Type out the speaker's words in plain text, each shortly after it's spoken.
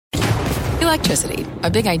Electricity, a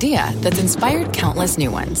big idea that's inspired countless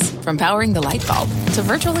new ones. From powering the light bulb to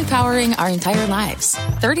virtually powering our entire lives.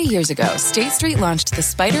 30 years ago, State Street launched the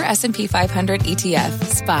SPDR S&P 500 ETF,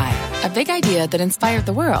 SPY. A big idea that inspired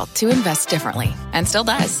the world to invest differently. And still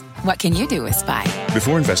does. What can you do with SPY?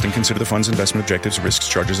 Before investing, consider the fund's investment objectives, risks,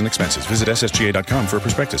 charges, and expenses. Visit ssga.com for a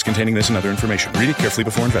prospectus containing this and other information. Read it carefully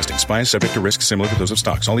before investing. SPY is subject to risks similar to those of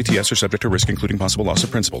stocks. All ETFs are subject to risk, including possible loss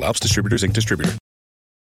of principal. Alps Distributors, Inc. Distributor.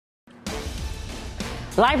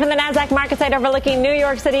 Live from the NASDAQ market site overlooking New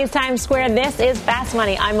York City's Times Square, this is Fast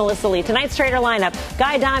Money. I'm Melissa Lee. Tonight's trader lineup,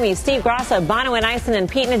 Guy Adami, Steve Grasso, Bono and Ison, and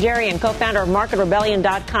Pete Najarian, co-founder of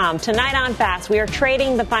MarketRebellion.com. Tonight on Fast, we are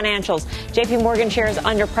trading the financials. JP Morgan shares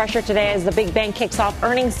under pressure today as the big bank kicks off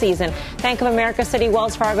earnings season. Bank of America, Citi,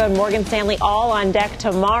 Wells Fargo, and Morgan Stanley all on deck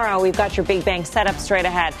tomorrow. We've got your big bank set up straight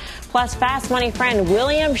ahead. Plus, Fast Money friend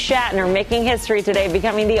William Shatner making history today,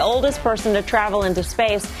 becoming the oldest person to travel into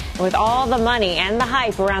space. And with all the money and the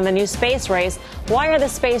hype around the new space race, why are the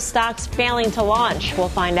space stocks failing to launch? We'll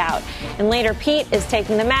find out. And later, Pete is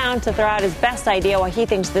taking the mound to throw out his best idea why he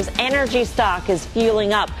thinks this energy stock is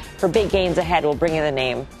fueling up for big gains ahead. We'll bring you the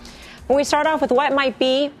name. When we start off with what might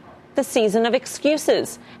be the season of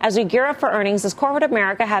excuses. As we gear up for earnings, does corporate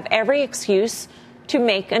America have every excuse to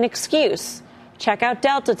make an excuse? Check out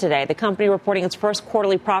Delta today, the company reporting its first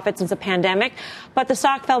quarterly profit since the pandemic. But the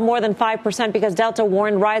stock fell more than 5% because Delta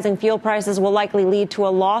warned rising fuel prices will likely lead to a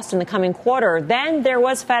loss in the coming quarter. Then there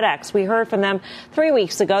was FedEx. We heard from them 3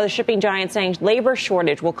 weeks ago, the shipping giant saying labor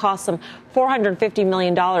shortage will cost them $450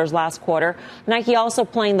 million last quarter. Nike also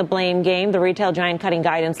playing the blame game, the retail giant cutting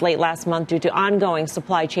guidance late last month due to ongoing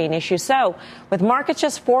supply chain issues. So with markets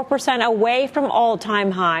just 4% away from all-time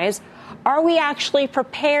highs, are we actually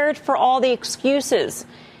prepared for all the excuses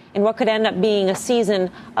in what could end up being a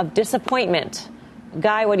season of disappointment?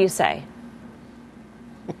 Guy, what do you say?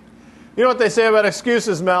 You know what they say about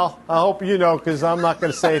excuses, Mel? I hope you know, because I'm not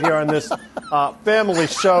going to say it here on this family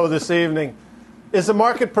show this evening. Is the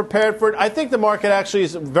market prepared for it? I think the market actually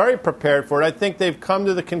is very prepared for it. I think they've come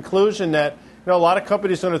to the conclusion that a lot of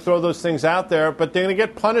companies are going to throw those things out there, but they're going to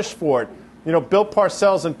get punished for it. Bill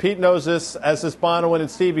Parcells, and Pete knows this, as is Bono and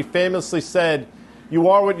Steve, he famously said, you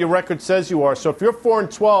are what your record says you are. So if you're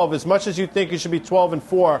 4-12, as much as you think you should be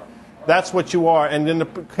 12-4, that's what you are. And in the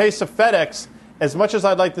case of FedEx, as much as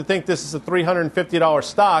I'd like to think this is a $350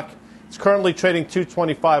 stock, it's currently trading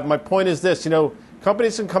 $225. My point is this,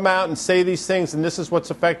 companies can come out and say these things, and this is what's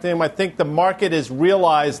affecting them. I think the market has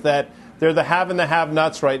realized that they're the have and the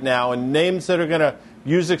have-nots right now, and names that are going to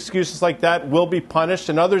use excuses like that will be punished,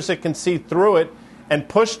 and others that can see through it and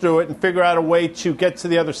push through it and figure out a way to get to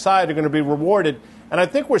the other side are going to be rewarded. And I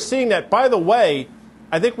think we're seeing that. By the way,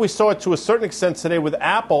 I think we saw it to a certain extent today with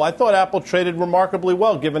Apple. I thought Apple traded remarkably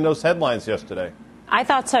well, given those headlines yesterday. I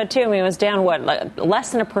thought so, too. It was down,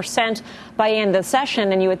 less than 1% by the end of the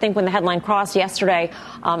session. And you would think when the headline crossed yesterday,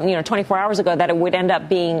 24 hours ago, that it would end up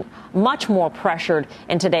being much more pressured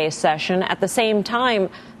in today's session. At the same time,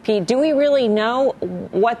 Pete, do we really know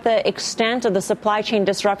what the extent of the supply chain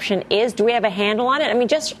disruption is? Do we have a handle on it?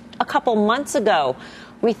 Just a couple months ago,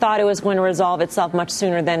 we thought it was going to resolve itself much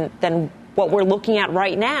sooner than what we're looking at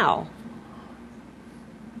right now.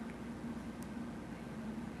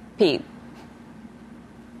 Pete?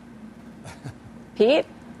 Pete? Pete,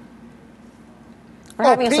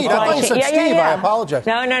 I thought you said Steve. I apologize.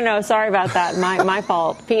 No. Sorry about that. My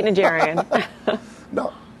fault. Pete Najarian.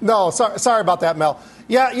 No. Sorry about that, Mel.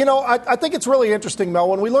 Yeah, I think it's really interesting, Mel.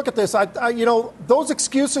 When we look at this, those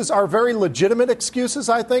excuses are very legitimate excuses,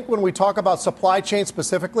 I think, when we talk about supply chain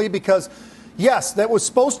specifically, because, yes, that was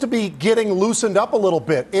supposed to be getting loosened up a little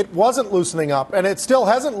bit. It wasn't loosening up, and it still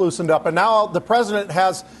hasn't loosened up. And now the president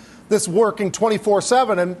has this working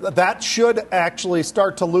 24/7, and that should actually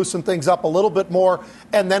start to loosen things up a little bit more,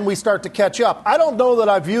 and then we start to catch up. I don't know that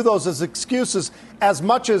I view those as excuses as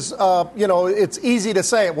much as, it's easy to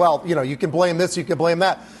say, well, you can blame this, you can blame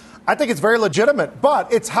that. I think it's very legitimate,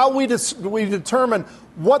 but it's how we determine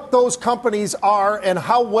what those companies are and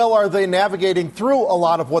how well are they navigating through a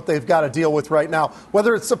lot of what they've got to deal with right now,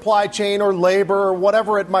 whether it's supply chain or labor or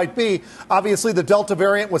whatever it might be. Obviously, the Delta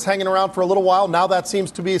variant was hanging around for a little while. Now that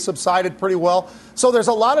seems to be subsided pretty well. So there's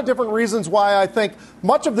a lot of different reasons why I think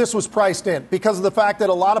much of this was priced in because of the fact that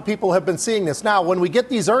a lot of people have been seeing this. Now, when we get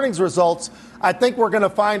these earnings results, I think we're going to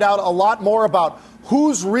find out a lot more about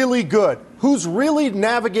who's really good, who's really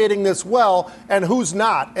navigating this well, and who's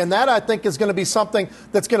not. And that, I think, is going to be something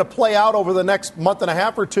that's going to play out over the next month and a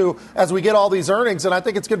half or two as we get all these earnings. And I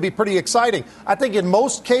think it's going to be pretty exciting. I think in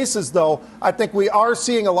most cases, though, I think we are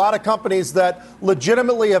seeing a lot of companies that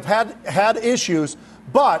legitimately have had issues,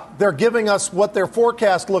 but they're giving us what their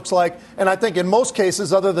forecast looks like. And I think in most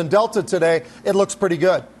cases, other than Delta today, it looks pretty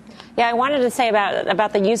good. Yeah, I wanted to say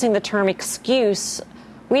about the using the term excuse.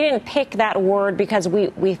 We didn't pick that word because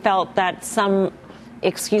we felt that some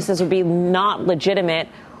excuses would be not legitimate.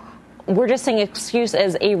 We're just saying excuse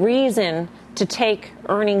as a reason to take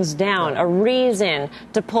earnings down, a reason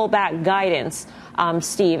to pull back guidance,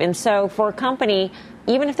 Steve. And so for a company,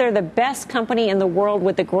 even if they're the best company in the world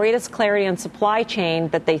with the greatest clarity on supply chain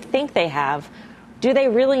that they think they have, do they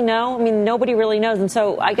really know? I mean, nobody really knows. And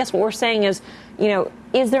so I guess what we're saying is,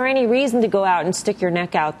 is there any reason to go out and stick your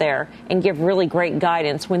neck out there and give really great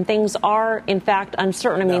guidance when things are, in fact,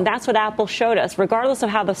 uncertain? I mean, that's what Apple showed us. Regardless of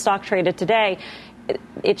how the stock traded today,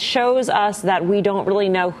 it shows us that we don't really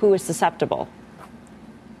know who is susceptible.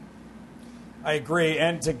 I agree.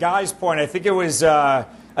 And to Guy's point, I think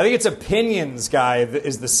it's opinions, Guy,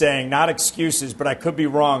 is the saying, not excuses, but I could be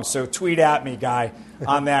wrong. So tweet at me, Guy,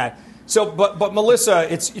 on that. So, but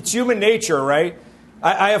Melissa, it's human nature, right?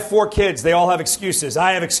 I have 4 kids. They all have excuses.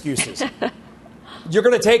 I have excuses. You're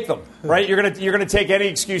going to take them, right? You're going to take any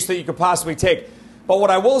excuse that you could possibly take. But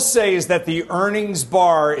what I will say is that the earnings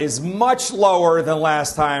bar is much lower than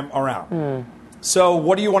last time around. So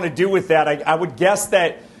what do you want to do with that? I would guess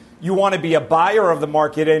that you want to be a buyer of the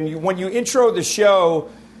market. And when you intro the show,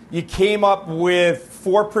 you came up with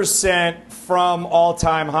 4% from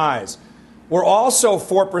all-time highs. We're also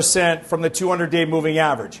 4% from the 200-day moving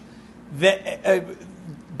average.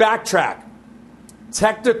 Backtrack.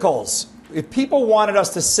 Technicals. If people wanted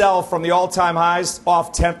us to sell from the all-time highs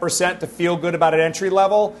off 10% to feel good about an entry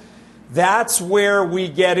level, that's where we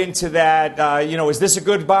get into that, is this a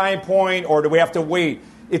good buying point or do we have to wait?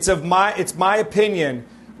 It's my opinion,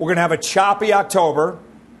 we're going to have a choppy October.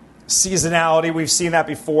 Seasonality, we've seen that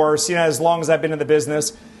before, seen that as long as I've been in the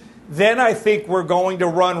business. Then I think we're going to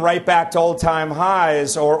run right back to all-time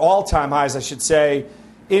highs, or all-time highs, I should say,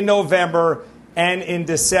 in November and in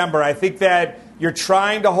December. I think that you're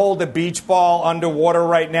trying to hold the beach ball underwater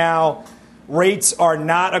right now. Rates are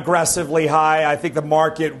not aggressively high. I think the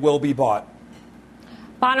market will be bought.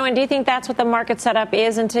 Bonawyn, do you think that's what the market setup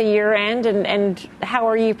is into year end? And how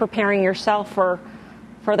are you preparing yourself for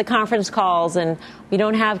the conference calls? And we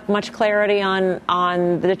don't have much clarity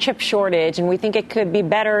on the chip shortage, and we think it could be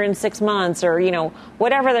better in 6 months, or,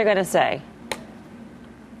 whatever they're going to say.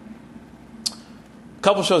 A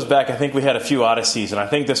couple shows back, I think we had a few Odysseys, and I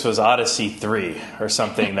think this was Odyssey 3 or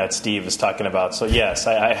something that Steve is talking about. So, yes,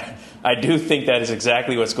 I do think that is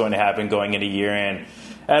exactly what's going to happen going into year-end.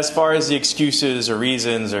 As far as the excuses or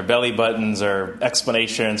reasons or belly buttons or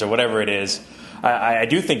explanations or whatever it is, I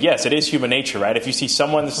do think, yes, it is human nature, right? If you see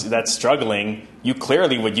someone that's struggling, you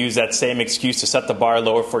clearly would use that same excuse to set the bar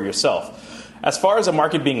lower for yourself. As far as the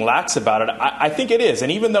market being lax about it, I think it is.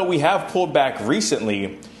 And even though we have pulled back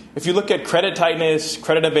recently, if you look at credit tightness,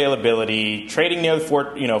 credit availability, trading near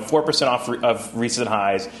 4% off of recent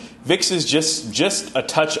highs, VIX is just a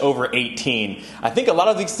touch over 18. I think a lot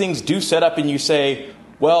of these things do set up and you say,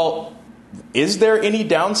 well, is there any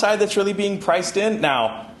downside that's really being priced in?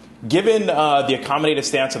 Now, given the accommodative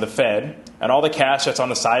stance of the Fed and all the cash that's on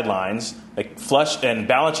the sidelines, like flush and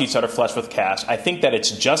balance sheets that are flush with cash, I think that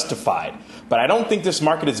it's justified. But I don't think this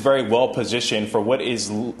market is very well positioned for what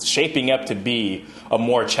is shaping up to be a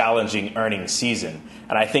more challenging earnings season.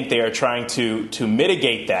 And I think they are trying to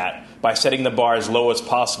mitigate that by setting the bar as low as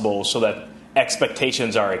possible so that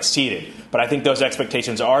expectations are exceeded. But I think those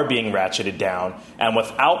expectations are being ratcheted down. And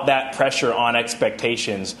without that pressure on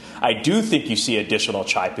expectations, I do think you see additional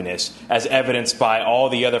choppiness, as evidenced by all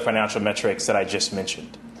the other financial metrics that I just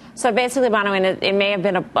mentioned. So basically, Bonawyn, it may have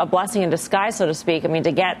been a blessing in disguise, so to speak. I mean,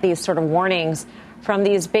 to get these sort of warnings from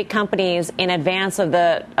these big companies in advance of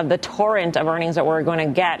the torrent of earnings that we're going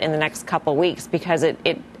to get in the next couple of weeks, because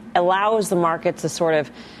it allows the market to sort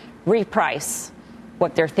of reprice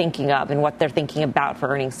what they're thinking of and what they're thinking about for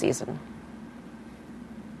earnings season.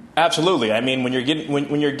 Absolutely. I mean, when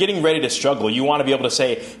you're getting ready to struggle, you want to be able to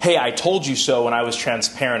say, "Hey, I told you so," and I was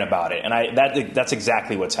transparent about it. And that's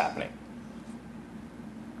exactly what's happening.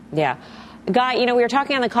 Yeah. Guy, we were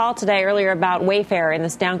talking on the call today earlier about Wayfair and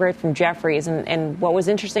this downgrade from Jefferies. And what was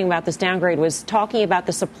interesting about this downgrade was talking about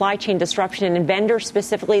the supply chain disruption and vendors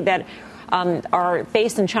specifically that are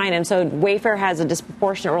based in China. And so Wayfair has a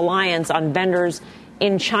disproportionate reliance on vendors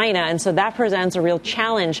in China. And so that presents a real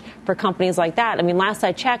challenge for companies like that. I mean, last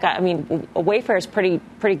I checked, Wayfair is pretty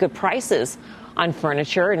good prices on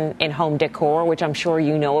furniture and home decor, which I'm sure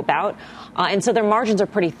you know about. And so their margins are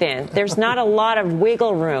pretty thin. There's not a lot of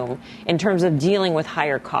wiggle room in terms of dealing with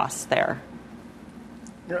higher costs there.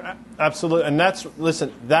 Absolutely. And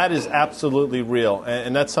that is absolutely real.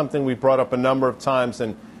 And that's something we brought up a number of times.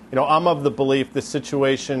 And, I'm of the belief the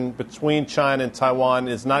situation between China and Taiwan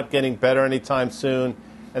is not getting better anytime soon.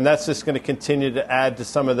 And that's just going to continue to add to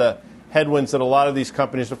some of the headwinds that a lot of these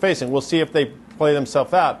companies are facing. We'll see if they play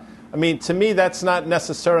themselves out. I mean, to me, that's not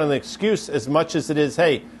necessarily an excuse as much as it is,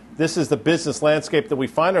 hey, this is the business landscape that we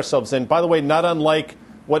find ourselves in. By the way, not unlike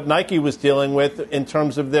what Nike was dealing with in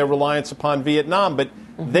terms of their reliance upon Vietnam, but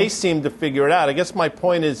they seem to figure it out. I guess my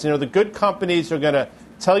point is, the good companies are going to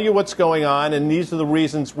tell you what's going on, and these are the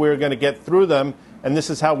reasons we're going to get through them, and this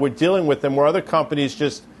is how we're dealing with them, where other companies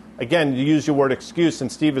just, again, you use your word excuse,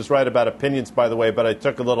 and Steve is right about opinions, by the way, but I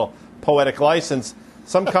took a little poetic license.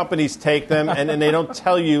 Some companies take them, and they don't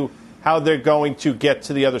tell you how they're going to get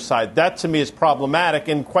to the other side. That, to me, is problematic,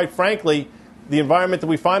 and quite frankly, the environment that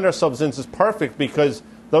we find ourselves in is perfect because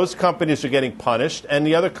those companies are getting punished, and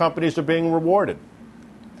the other companies are being rewarded.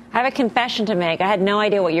 I have a confession to make. I had no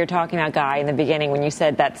idea what you were talking about, Guy, in the beginning when you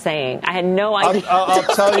said that saying. I had no idea. I'll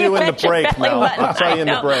tell you in the break, Mel. I'll tell you in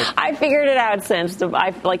the break. I figured it out since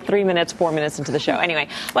like 4 minutes into the show. Anyway,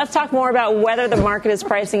 let's talk more about whether the market is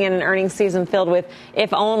pricing in an earnings season filled with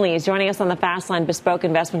if-onlys. Joining us on the Fast Line, Bespoke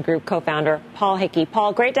Investment Group co-founder Paul Hickey.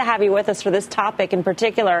 Paul, great to have you with us for this topic in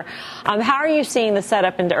particular. How are you seeing the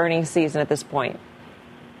setup into earnings season at this point?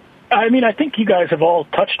 I mean, I think you guys have all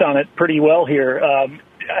touched on it pretty well here.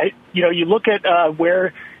 You look at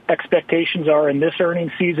where expectations are in this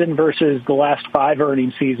earnings season versus the last 5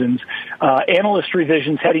 earnings seasons. Analyst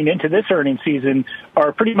revisions heading into this earnings season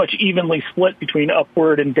are pretty much evenly split between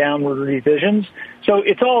upward and downward revisions. So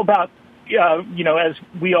it's all about, as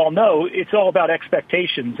we all know, it's all about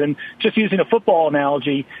expectations. And just using a football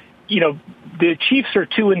analogy, the Chiefs are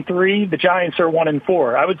 2-3, the Giants are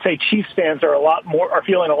 1-4. I would say Chiefs fans are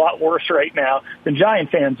feeling a lot worse right now than Giant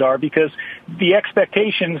fans are because the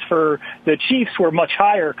expectations for the Chiefs were much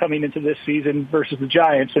higher coming into this season versus the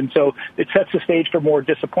Giants, and so it sets the stage for more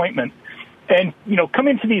disappointment. And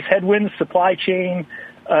coming to these headwinds, supply chain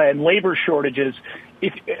and labor shortages,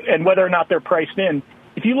 and whether or not they're priced in.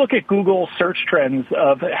 If you look at Google search trends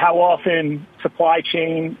of how often supply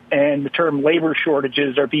chain and the term labor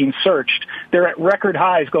shortages are being searched, they're at record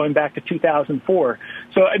highs going back to 2004.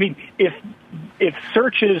 So, I mean, if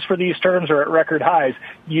searches for these terms are at record highs,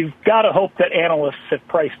 you've got to hope that analysts have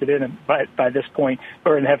priced it in by this point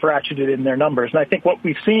or have ratcheted in their numbers. And I think what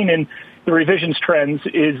we've seen in the revisions trends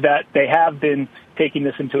is that they have been taking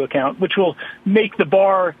this into account, which will make the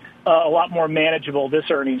bar a lot more manageable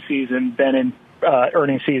this earnings season than in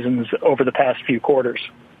earnings seasons over the past few quarters.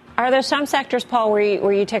 Are there some sectors, Paul,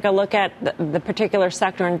 where you take a look at the particular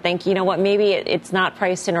sector and think, maybe it's not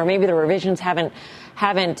priced in, or maybe the revisions haven't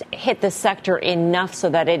hit the sector enough so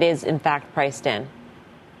that it is in fact priced in?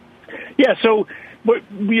 Yeah. So what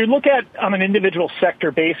we look at on an individual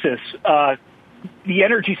sector basis, the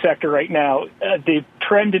energy sector right now, the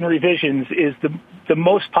trend in revisions is the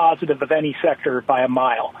most positive of any sector by a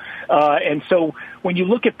mile. And so when you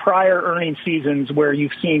look at prior earnings seasons where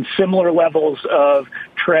you've seen similar levels of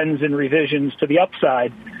trends and revisions to the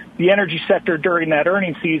upside, the energy sector during that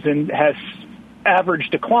earnings season has average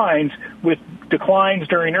declines, with declines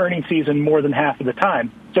during earnings season more than half of the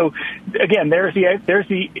time. So again, there's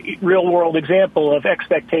the real world example of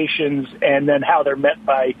expectations and then how they're met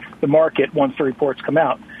by the market once the reports come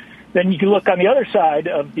out. Then you can look on the other side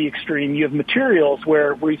of the extreme. You have materials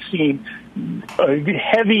where we've seen a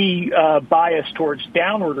heavy bias towards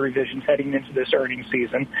downward revisions heading into this earnings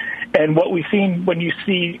season. And what we've seen when you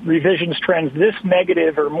see revisions trends this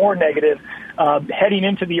negative or more negative heading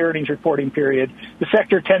into the earnings reporting period, the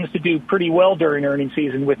sector tends to do pretty well during earnings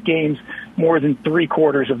season with gains more than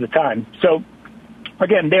 3/4 of the time. So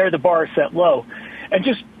again, there the bar is set low. And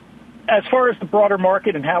just as far as the broader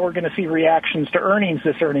market and how we're going to see reactions to earnings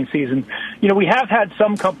this earnings season, we have had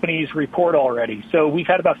some companies report already. So we've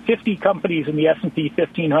had about 50 companies in the S&P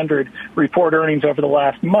 1500 report earnings over the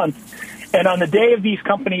last month. And on the day of these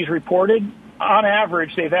companies reported, on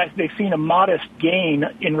average, they've seen a modest gain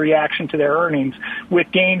in reaction to their earnings,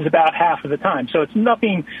 with gains about half of the time. So it's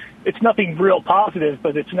nothing real positive,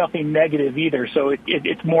 but it's nothing negative either. So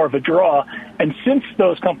it's more of a draw. And since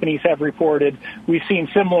those companies have reported, we've seen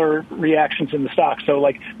similar reactions in the stock. So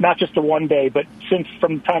like not just the one day, but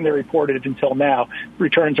from the time they reported until now,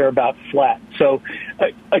 returns are about flat. So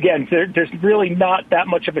again, there's really not that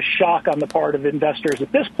much of a shock on the part of investors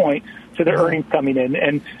at this point to the earnings coming in.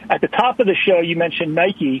 And at the top of the show, you mentioned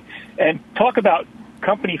Nike, and talk about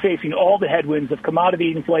company facing all the headwinds of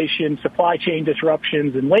commodity inflation, supply chain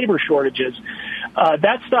disruptions, and labor shortages.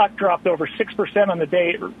 That stock dropped over 6% on the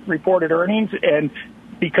day it reported earnings, and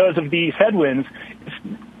because of these headwinds,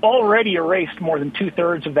 already erased more than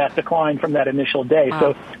 2/3 of that decline from that initial day. Wow.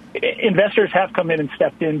 So investors have come in and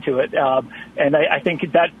stepped into it. And I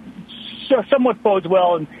think that somewhat bodes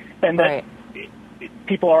well, and that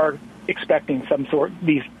people are expecting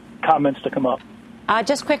these comments to come up.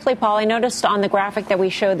 Just quickly, Paul, I noticed on the graphic that we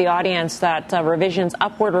showed the audience that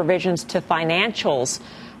upward revisions to financials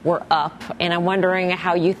were up. And I'm wondering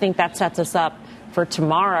how you think that sets us up for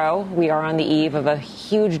tomorrow. We are on the eve of a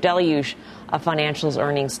huge deluge of financials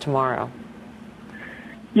earnings tomorrow.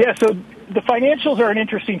 Yeah, so the financials are an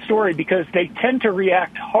interesting story because they tend to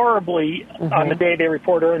react horribly on the day they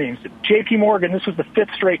report earnings. JP Morgan, this was the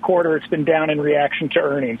 5th straight quarter it's been down in reaction to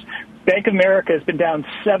earnings. Bank of America has been down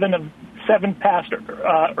 7 past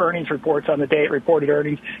earnings reports on the day it reported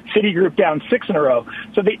earnings. Citigroup down 6 in a row.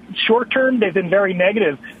 So short term, they've been very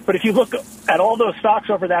negative. But if you look at all those stocks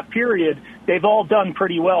over that period, they've all done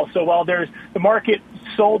pretty well. So while the market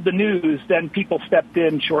sold the news, then people stepped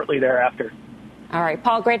in shortly thereafter. All right,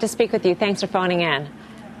 Paul, great to speak with you. Thanks for phoning in.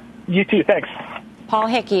 You too, thanks. Paul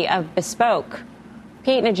Hickey of Bespoke.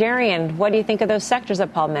 Pete Najarian, what do you think of those sectors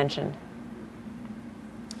that Paul mentioned?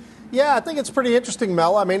 Yeah, I think it's pretty interesting,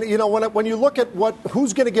 Mel. I mean, when you look at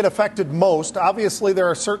who's going to get affected most, obviously there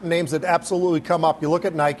are certain names that absolutely come up. You look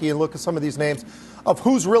at Nike and look at some of these names of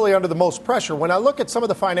who's really under the most pressure. When I look at some of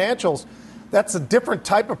the financials, that's a different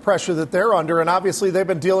type of pressure that they're under, and obviously they've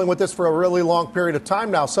been dealing with this for a really long period of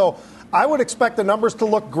time now. So I would expect the numbers to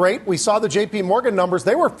look great. We saw the JP Morgan numbers.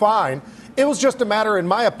 They were fine. It was just a matter, in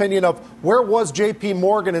my opinion, of where was JP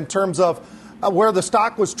Morgan in terms of where the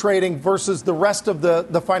stock was trading versus the rest of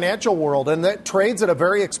the financial world. And that trades at a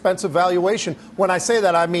very expensive valuation. When I say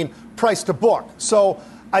that, I mean price to book. So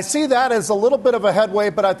I see that as a little bit of a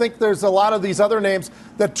headway, but I think there's a lot of these other names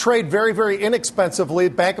that trade very, very inexpensively,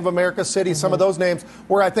 Bank of America, Citi, some of those names,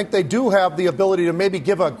 where I think they do have the ability to maybe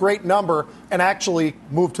give a great number and actually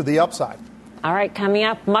move to the upside. All right, coming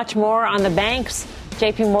up, much more on the banks.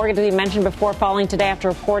 JP Morgan, as we mentioned before, falling today after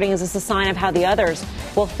reporting. Is this a sign of how the others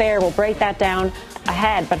will fare? We'll break that down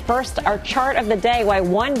ahead. But first, our chart of the day, why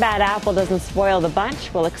one bad apple doesn't spoil the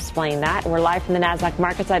bunch. We'll explain that. We're live from the NASDAQ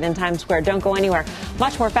market site in Times Square. Don't go anywhere.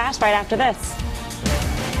 Much more fast right after this.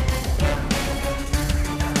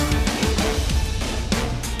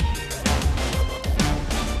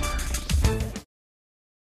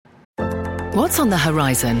 What's on the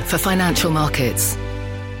horizon for financial markets?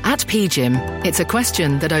 At PGIM, it's a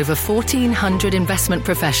question that over 1,400 investment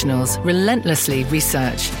professionals relentlessly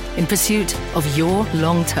research in pursuit of your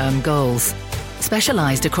long-term goals.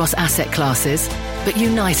 Specialized across asset classes, but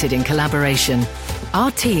united in collaboration, our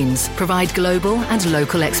teams provide global and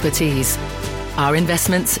local expertise. Our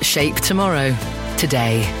investments shape tomorrow,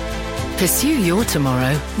 today. Pursue your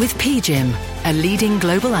tomorrow with PGIM, a leading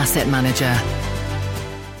global asset manager.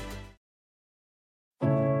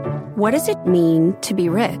 What does it mean to be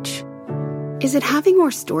rich? Is it having more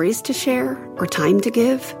stories to share or time to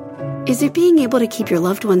give? Is it being able to keep your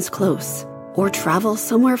loved ones close or travel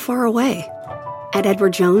somewhere far away? At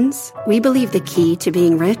Edward Jones, we believe the key to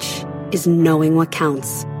being rich is knowing what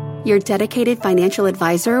counts. Your dedicated financial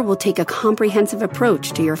advisor will take a comprehensive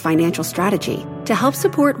approach to your financial strategy to help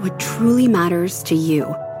support what truly matters to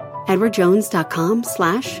you.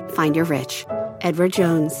 EdwardJones.com/findyourrich. Edward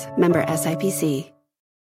Jones, member SIPC.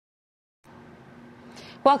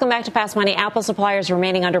 Welcome back to Fast Money. Apple suppliers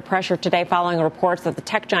remaining under pressure today following reports that the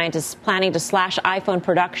tech giant is planning to slash iPhone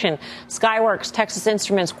production. Skyworks, Texas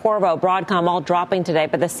Instruments, Qorvo, Broadcom all dropping today.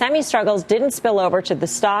 But the semi-struggles didn't spill over to the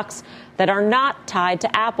stocks that are not tied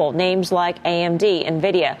to Apple. Names like AMD,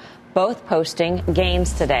 NVIDIA, both posting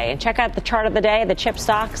gains today. And check out the chart of the day. The chip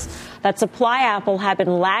stocks that supply Apple have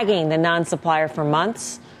been lagging the non-supplier for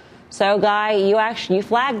months. So, Guy, you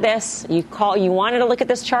flagged this. You wanted to look at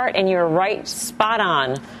this chart, and you're right, spot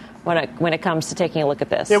on when it comes to taking a look at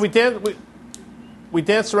this. Yeah, we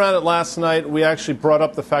danced around it last night. We actually brought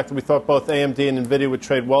up the fact that we thought both AMD and NVIDIA would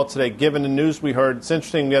trade well today. Given the news we heard, it's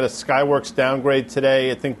interesting. We had a Skyworks downgrade today.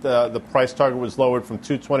 I think the price target was lowered from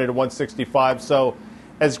 220 to 165. So,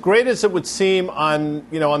 as great as it would seem on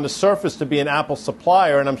the surface to be an Apple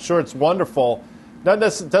supplier, and I'm sure it's wonderful,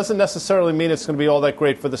 doesn't necessarily mean it's going to be all that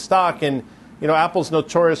great for the stock. And, Apple's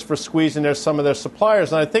notorious for squeezing some of their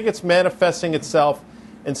suppliers. And I think it's manifesting itself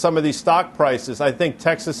in some of these stock prices. I think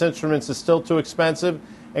Texas Instruments is still too expensive.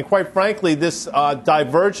 And quite frankly, this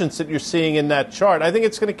divergence that you're seeing in that chart, I think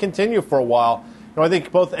it's going to continue for a while. I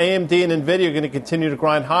think both AMD and NVIDIA are going to continue to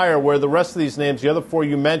grind higher, where the rest of these names, the other four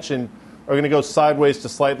you mentioned, are going to go sideways to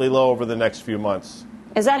slightly low over the next few months.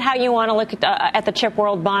 Is that how you want to look at the chip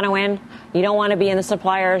world, Bonawyn? You don't want to be in the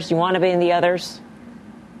suppliers. You want to be in the others?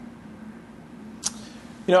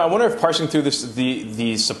 I wonder if parsing through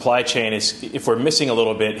the supply chain is if we're missing a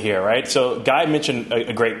little bit here, right? So Guy mentioned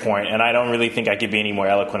a great point, and I don't really think I could be any more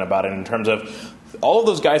eloquent about it in terms of all of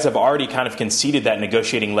those guys have already kind of conceded that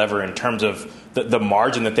negotiating lever in terms of the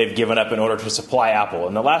margin that they've given up in order to supply Apple.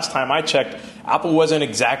 And the last time I checked, Apple wasn't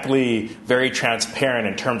exactly very transparent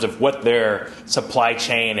in terms of what their supply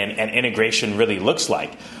chain and integration really looks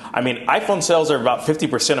like. I mean, iPhone sales are about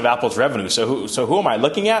 50% of Apple's revenue. So who am I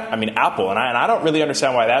looking at? I mean, Apple. And I don't really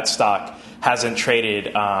understand why that stock hasn't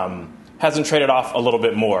traded off a little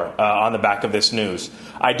bit more on the back of this news.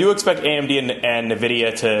 I do expect AMD and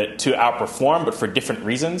NVIDIA to outperform, but for different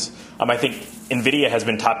reasons. I think NVIDIA has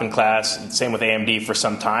been top in class, same with AMD for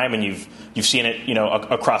some time, and you've seen it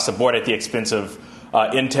across the board at the expense of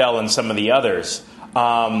Intel and some of the others.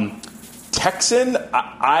 Texan,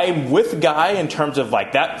 I'm with Guy in terms of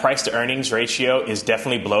like that price to earnings ratio is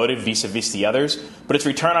definitely bloated vis-a-vis the others, but its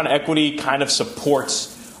return on equity kind of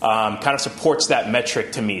supports that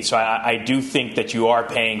metric to me. So I do think that you are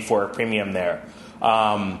paying for a premium there.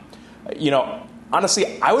 Honestly,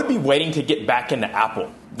 I would be waiting to get back into Apple.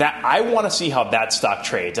 That I want to see how that stock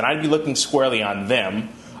trades, and I'd be looking squarely on them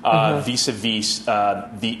vis-a-vis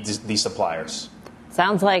the suppliers.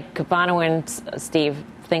 Sounds like Bonawyn, Steve,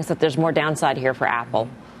 thinks that there's more downside here for Apple.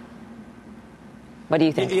 What do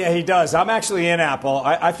you think? Yeah, he does. I'm actually in Apple.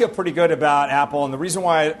 I feel pretty good about Apple, and the reason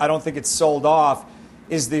why I don't think it's sold off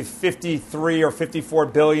is the 53 or 54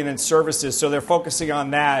 billion in services. So they're focusing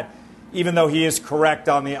on that, even though he is correct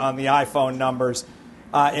on the iPhone numbers.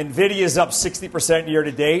 NVIDIA is up 60% year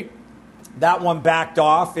to date. That one backed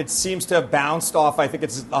off. It seems to have bounced off. I think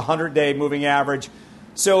it's a 100-day moving average.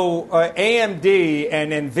 So AMD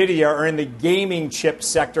and NVIDIA are in the gaming chip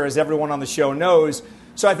sector, as everyone on the show knows.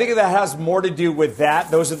 So I think that has more to do with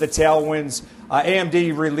that. Those are the tailwinds.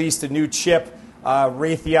 AMD released a new chip,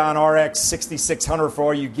 Raytheon RX 6600 for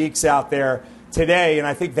all you geeks out there today. And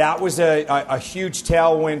I think that was a huge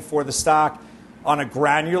tailwind for the stock on a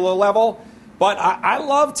granular level. But I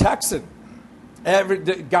love Texan.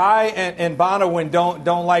 Guy and Bonawyn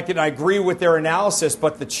don't like it. I agree with their analysis,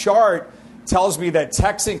 but the chart tells me that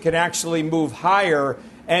Texan can actually move higher.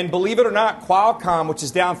 And believe it or not, Qualcomm, which is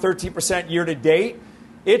down 13% year to date,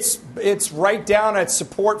 it's right down at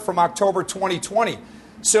support from October 2020.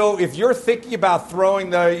 So if you're thinking about rolling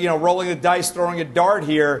the dice, throwing a dart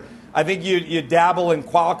here, I think you dabble in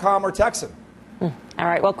Qualcomm or Texan. All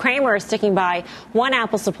right. Well, Cramer is sticking by one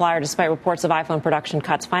Apple supplier despite reports of iPhone production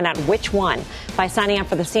cuts. Find out which one by signing up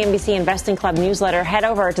for the CNBC Investing Club newsletter. Head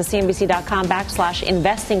over to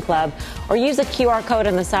cnbc.com/investing club or use a QR code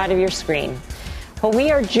on the side of your screen. Well, we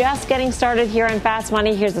are just getting started here on Fast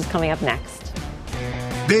Money. Here's what's coming up next.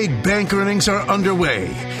 Big bank earnings are underway.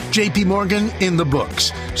 JP Morgan in the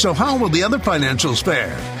books. So how will the other financials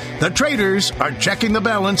fare? The traders are checking the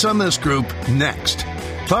balance on this group next.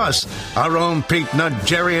 Plus, our own Pete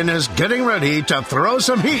Najarian is getting ready to throw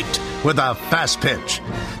some heat with a fast pitch.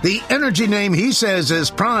 The energy name he says is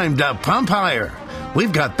primed to pump higher.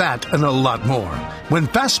 We've got that and a lot more when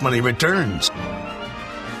Fast Money returns.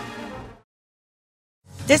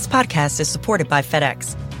 This podcast is supported by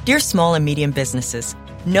FedEx. Dear small and medium businesses,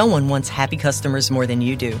 no one wants happy customers more than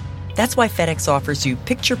you do. That's why FedEx offers you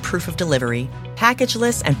picture proof of delivery,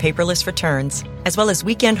 packageless and paperless returns, as well as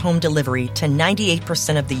weekend home delivery to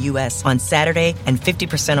 98% of the U.S. on Saturday and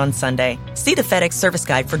 50% on Sunday. See the FedEx service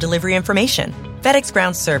guide for delivery information. FedEx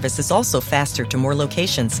Ground service is also faster to more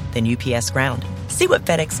locations than UPS Ground. See what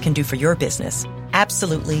FedEx can do for your business.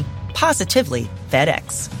 Absolutely, positively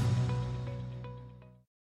FedEx.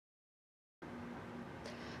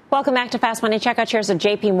 Welcome back to Fast Money. Check out shares of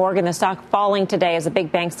JP Morgan. The stock falling today as the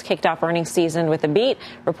big banks kicked off earnings season with a beat,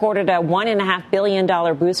 reported a $1.5 billion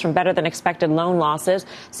boost from better than expected loan losses.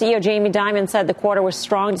 CEO Jamie Dimon said the quarter was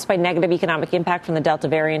strong despite negative economic impact from the Delta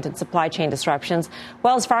variant and supply chain disruptions.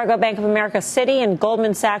 Wells Fargo, Bank of America, Citi, and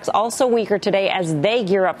Goldman Sachs also weaker today as they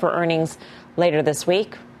gear up for earnings later this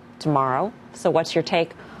week, tomorrow. So what's your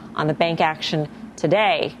take on the bank action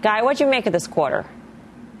today? Guy, what'd you make of this quarter?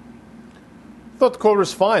 I thought the quarter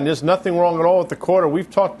was fine. There's nothing wrong at all with the quarter. We've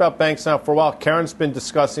talked about banks now for a while. Karen's been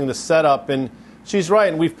discussing the setup, and she's right.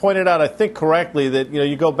 And we've pointed out, I think correctly, that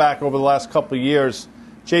you go back over the last couple of years,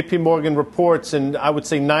 J.P. Morgan reports, and I would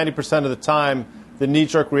say 90% of the time, the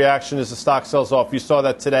knee-jerk reaction is the stock sells off. You saw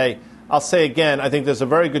that today. I'll say again, I think there's a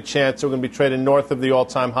very good chance we're going to be trading north of the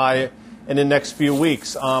all-time high in the next few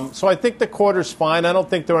weeks. So I think the quarter's fine. I don't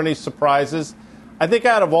think there are any surprises. I think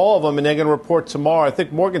out of all of them, and they're going to report tomorrow, I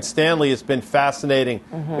think Morgan Stanley has been fascinating.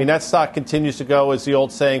 I mean, that stock continues to go, as the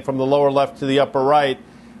old saying, from the lower left to the upper right.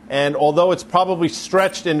 And although it's probably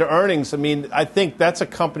stretched into earnings, I mean, I think that's a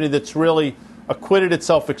company that's really acquitted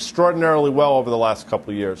itself extraordinarily well over the last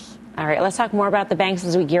couple of years. All right, let's talk more about the banks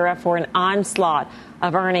as we gear up for an onslaught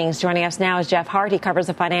of earnings. Joining us now is Jeff Hart. He covers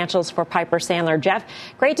the financials for Piper Sandler. Jeff,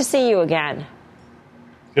 great to see you again.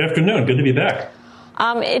 Good afternoon. Good to be back.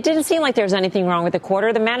 It didn't seem like there was anything wrong with the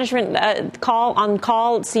quarter. The management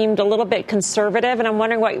call seemed a little bit conservative, and I'm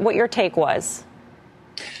wondering what your take was.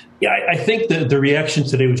 Yeah, I think that the reaction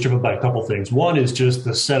today was driven by a couple things. One is just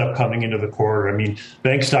the setup coming into the quarter. I mean,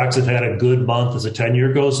 bank stocks have had a good month as the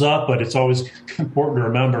 10-year goes up, but it's always important to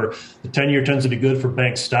remember the 10-year tends to be good for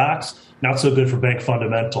bank stocks, not so good for bank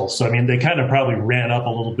fundamentals. So, I mean, they kind of probably ran up a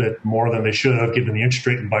little bit more than they should have given the interest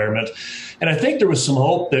rate environment. And I think there was some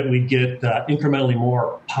hope that we'd get incrementally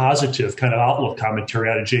more positive kind of outlook commentary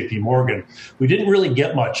out of J.P. Morgan. We didn't really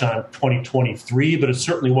get much on 2023, but it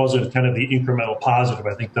certainly wasn't kind of the incremental positive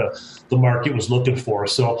I think the market was looking for.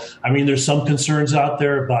 So, I mean, there's some concerns out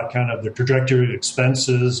there about kind of the trajectory of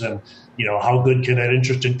expenses and, you know, how good can that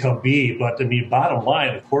interest income be? But I mean, bottom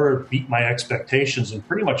line, the quarter beat my expectations and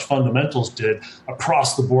pretty much fundamentals did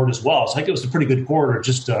across the board as well. So I think it was a pretty good quarter,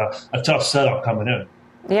 just a tough setup coming in.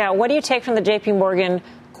 Yeah. What do you take from the J.P. Morgan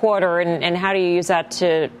quarter and how do you use that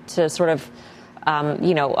to sort of,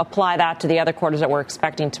 apply that to the other quarters that we're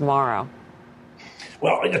expecting tomorrow?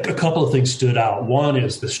 Well, a couple of things stood out. One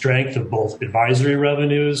is the strength of both advisory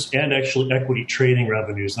revenues and actually equity trading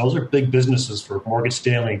revenues. Those are big businesses for Morgan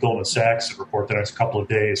Stanley and Goldman Sachs to report the next couple of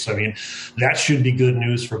days. So, I mean, that should be good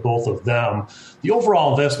news for both of them. The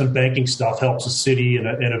overall investment banking stuff helps the Citi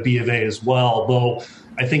and a B of A as well, though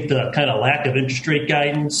I think the kind of lack of interest rate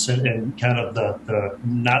guidance and kind of the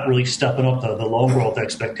not really stepping up the loan growth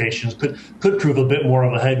expectations could prove a bit more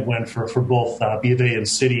of a headwind for both B of A and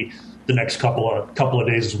Citi the next couple of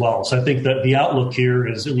days as well. So I think that the outlook here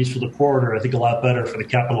is, at least for the quarter, I think a lot better for the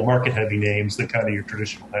capital market heavy names than kind of your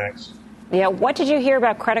traditional banks. Yeah. What did you hear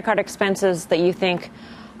about credit card expenses that you think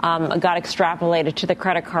got extrapolated to the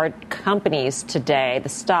credit card companies today, the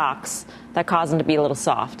stocks, that caused them to be a little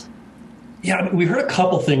soft? Yeah, I mean, we heard a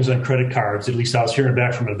couple things on credit cards, at least I was hearing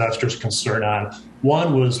back from investors concerned on.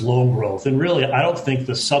 One was loan growth. And really, I don't think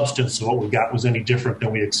the substance of what we got was any different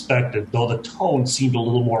than we expected, though the tone seemed a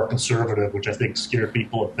little more conservative, which I think scared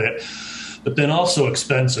people a bit. But then also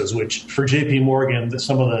expenses, which for J.P. Morgan,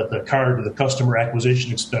 some of the customer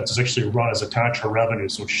acquisition expenses actually run as a contra revenue.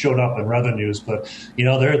 So it showed up in revenues. But, you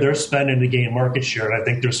know, they're spending to gain market share. And I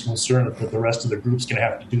think there's concern that the rest of the group's going to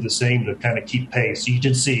have to do the same to kind of keep pace. So you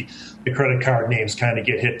can see the credit card names kind of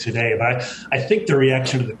get hit today. But I think the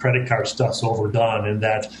reaction to the credit card stuff's overdone in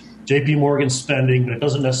that J.P. Morgan's spending, but it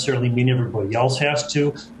doesn't necessarily mean everybody else has to.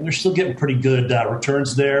 And they're still getting pretty good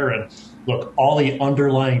returns there. And look, all the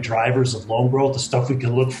underlying drivers of loan growth, the stuff we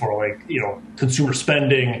can look for, like, you know, consumer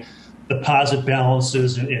spending, deposit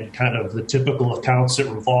balances, and kind of the typical accounts that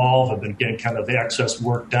revolve, have been getting kind of the excess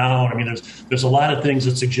work down. I mean, there's a lot of things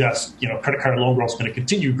that suggest, you know, credit card loan growth is going to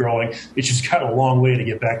continue growing. It's just got a long way to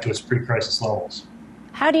get back to its pre-crisis levels.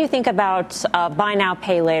 How do you think about buy now,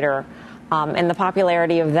 pay later, and the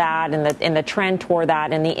popularity of that, and the trend toward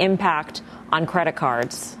that, and the impact on credit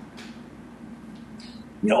cards?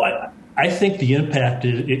 You know, I think the impact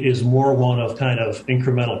is more one of kind of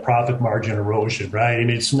incremental profit margin erosion, right? I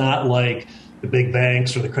mean, it's not like the big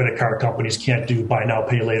banks or the credit card companies can't do buy now,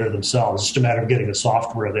 pay later themselves. It's just a matter of getting the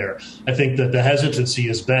software there. I think that the hesitancy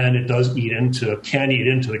has been, it can eat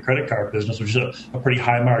into the credit card business, which is a pretty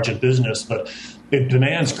high margin business, but the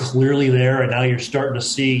demand's clearly there, and now you're starting to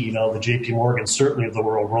see, you know, the J.P. Morgan certainly of the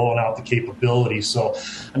world rolling out the capabilities. So,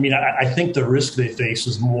 I mean, I think the risk they face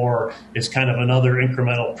is kind of another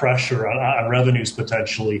incremental pressure on revenues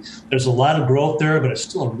potentially. There's a lot of growth there, but it's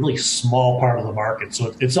still a really small part of the market.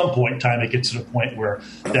 So at some point in time, it gets to the point where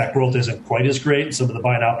that growth isn't quite as great. Some of the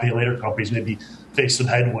buy now, pay later companies maybe face some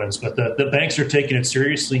headwinds, but the banks are taking it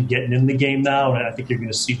seriously and getting in the game now, and I think you're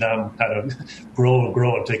going to see them kind of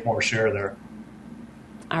grow and take more share there.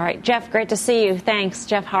 All right, Jeff, great to see you. Thanks.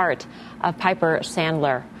 Jeff Hart of Piper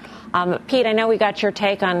Sandler. Pete, I know we got your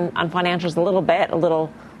take on financials a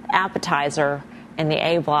little appetizer in the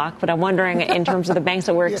A block, but I'm wondering in terms of the banks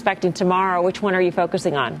that we're expecting tomorrow, which one are you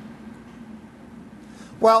focusing on?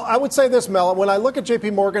 Well, I would say this, Mel. When I look at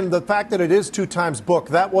J.P. Morgan, the fact that it is 2 times book,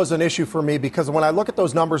 that was an issue for me because when I look at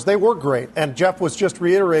those numbers, they were great. And Jeff was just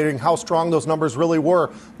reiterating how strong those numbers really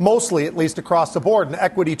were, mostly at least across the board in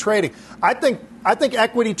equity trading. I think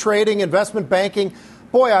equity trading, investment banking,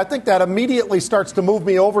 boy, I think that immediately starts to move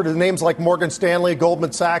me over to names like Morgan Stanley,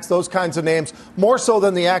 Goldman Sachs, those kinds of names, more so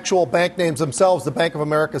than the actual bank names themselves, the Bank of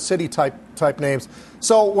America, Citi type names.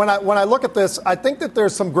 So when I look at this, I think that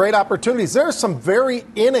there's some great opportunities. There are some very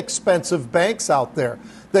inexpensive banks out there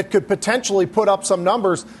that could potentially put up some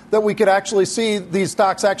numbers that we could actually see these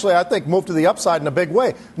stocks actually, I think, move to the upside in a big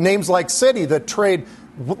way. Names like Citi that trade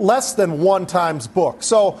less than 1 times book.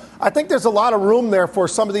 So I think there's a lot of room there for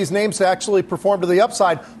some of these names to actually perform to the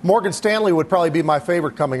upside. Morgan Stanley would probably be my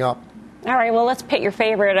favorite coming up. All right, well, let's pit your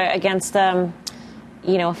favorite against, a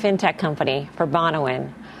fintech company for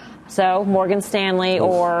Bonawyn. So Morgan Stanley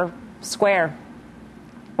or Square.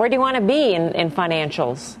 Where do you want to be in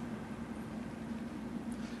financials?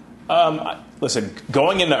 Listen,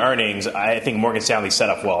 going into earnings, I think Morgan Stanley set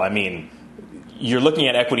up well. I mean, you're looking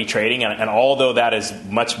at equity trading, and although that is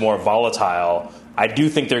much more volatile, I do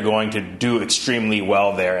think they're going to do extremely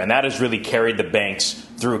well there, and that has really carried the banks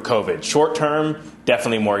through COVID. Short term,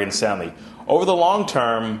 definitely Morgan Stanley. Over the long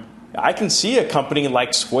term, I can see a company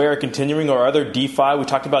like Square continuing, or other DeFi. We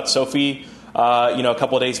talked about Sophie a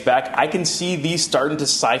couple of days back. I can see these starting to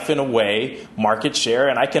siphon away market share,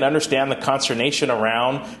 and I can understand the consternation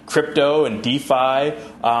around crypto and DeFi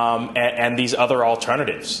and these other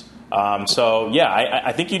alternatives.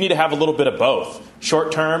 I think you need to have a little bit of both.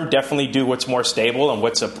 Short term, definitely do what's more stable and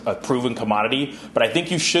what's a proven commodity. But I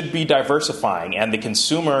think you should be diversifying, and the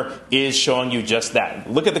consumer is showing you just that.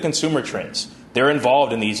 Look at the consumer trends; they're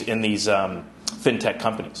involved in these fintech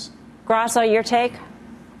companies. Grasso, your take?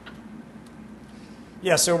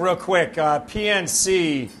 Yeah. So real quick,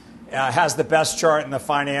 PNC has the best chart in the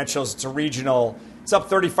financials. It's a regional. It's up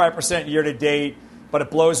 35% year to date, but it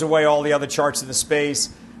blows away all the other charts in the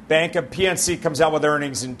space. Bank of PNC comes out with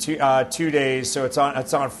earnings in 2 days, so it's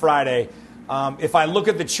on Friday. If I look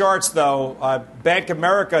at the charts, though, Bank of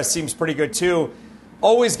America seems pretty good, too.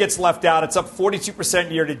 Always gets left out. It's up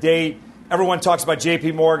 42% year to date. Everyone talks about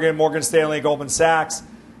J.P. Morgan, Morgan Stanley, Goldman Sachs.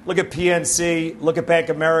 Look at PNC, look at Bank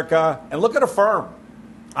of America, and look at Affirm.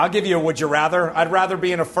 I'll give you a would you rather. I'd rather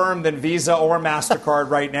be in Affirm than Visa or MasterCard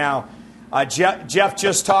right now. Jeff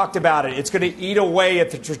just talked about it. It's going to eat away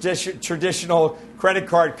at the traditional credit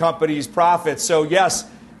card companies' profits. So, yes,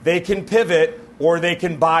 they can pivot or they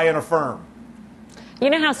can buy and Affirm.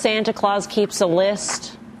 You know how Santa Claus keeps a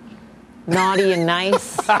list? Naughty and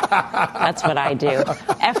nice? That's what I do.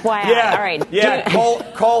 FYI. Yeah, all right. Yeah,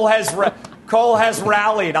 Cole has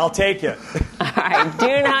rallied. I'll take it. All right.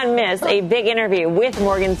 Do not miss a big interview with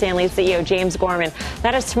Morgan Stanley CEO James Gorman.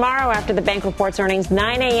 That is tomorrow after the bank reports earnings,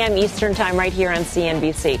 9 a.m. Eastern time, right here on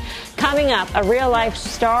CNBC. Coming up, a real-life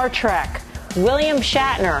Star Trek. William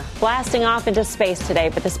Shatner blasting off into space today,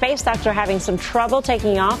 but the space stocks are having some trouble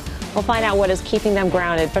taking off. We'll find out what is keeping them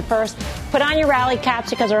grounded. But first, put on your rally caps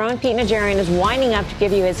because our own Pete Najarian is winding up to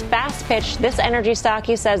give you his fast pitch. This energy stock,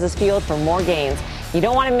 he says, is fueled for more gains. You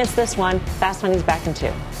don't want to miss this one. Fast Money's back in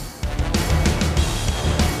 2.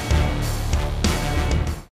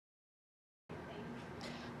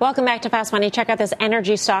 Welcome back to Fast Money. Check out this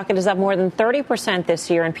energy stock. It is up more than 30% this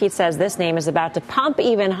year, and Pete says this name is about to pump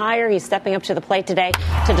even higher. He's stepping up to the plate today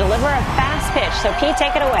to deliver a fast pitch. So, Pete,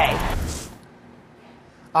 take it away.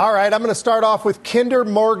 All right, I'm going to start off with Kinder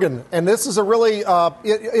Morgan, and this is a really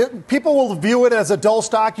people will view it as a dull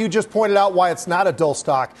stock. You just pointed out why it's not a dull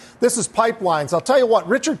stock. This is pipelines. I'll tell you what,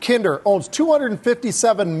 Richard Kinder owns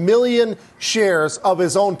 257 million shares of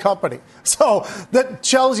his own company. So that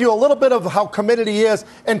tells you a little bit of how committed he is,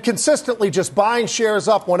 and consistently just buying shares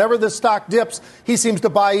up. Whenever this stock dips, he seems to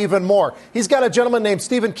buy even more. He's got a gentleman named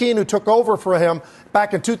Stephen Keen who took over for him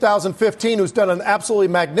back in 2015, who's done an absolutely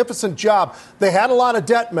magnificent job. They had a lot of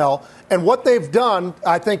debt, Mel, and what they've done,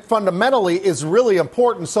 I think, fundamentally is really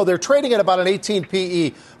important. So they're trading at about an 18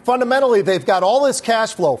 PE. Fundamentally, they've got all this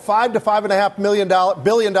cash flow, $5 to $5.5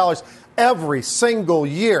 billion every single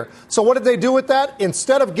year. So what did they do with that?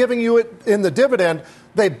 Instead of giving you it in the dividend,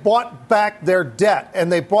 they bought back their debt, and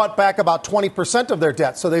they bought back about 20% of their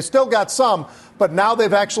debt. So they still got some, but now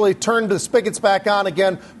they've actually turned the spigots back on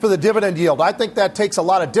again for the dividend yield. I think that takes a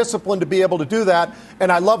lot of discipline to be able to do that,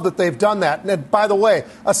 and I love that they've done that. And by the way,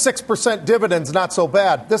 a 6% dividend's not so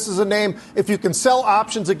bad. This is a name, if you can sell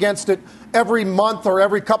options against it every month or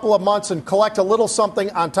every couple of months and collect a little something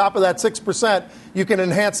on top of that 6%, you can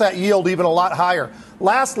enhance that yield even a lot higher.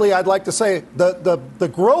 Lastly, I'd like to say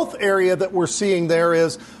the growth area that we're seeing there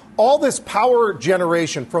is all this power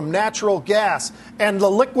generation from natural gas and the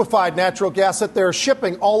liquefied natural gas that they're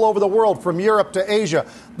shipping all over the world from Europe to Asia.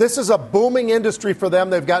 This is a booming industry for them.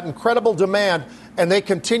 They've got incredible demand, and they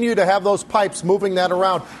continue to have those pipes moving that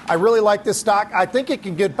around. I really like this stock. I think it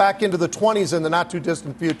can get back into the 20s in the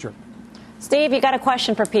not-too-distant future. Steve, you got a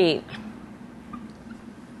question for Pete?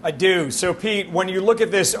 I do. So, Pete, when you look at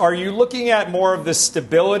this, are you looking at more of the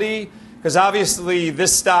stability? Because obviously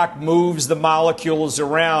this stock moves the molecules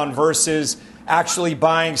around versus actually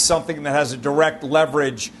buying something that has a direct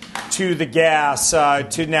leverage to the gas,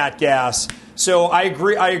 to nat gas. So I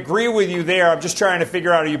agree with you there. I'm just trying to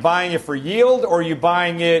figure out, are you buying it for yield or are you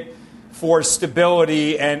buying it for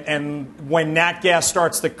stability? And when nat gas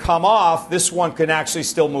starts to come off, this one can actually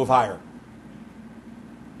still move higher.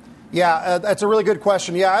 Yeah, that's a really good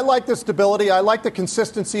question. Yeah, I like the stability. I like the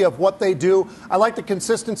consistency of what they do. I like the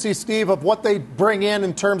consistency, Steve, of what they bring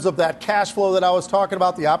in terms of that cash flow that I was talking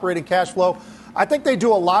about, the operating cash flow. I think they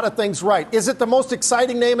do a lot of things right. Is it the most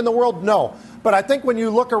exciting name in the world? No. But I think when you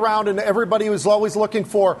look around and everybody was always looking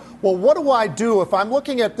for, well, what do I do if I'm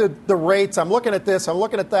looking at the rates, I'm looking at this, I'm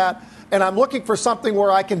looking at that, and I'm looking for something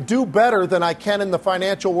where I can do better than I can in the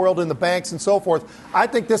financial world, in the banks and so forth. I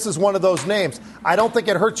think this is one of those names. I don't think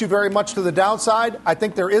it hurts you very much to the downside. I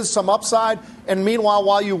think there is some upside. And meanwhile,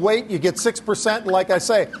 while you wait, you get 6%. And like I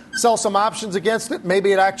say, sell some options against it.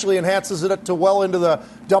 Maybe it actually enhances it to well into the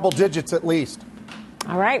double digits at least.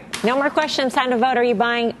 All right. No more questions. Time to vote. Are you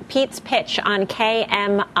buying Pete's pitch on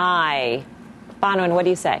KMI? Bonawyn, what do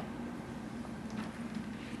you say?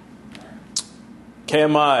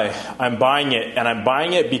 KMI, I'm buying it, and I'm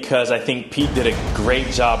buying it because I think Pete did a great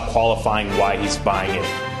job qualifying why he's buying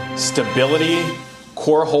it. Stability,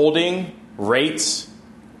 core holding, rates,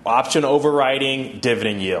 option overriding,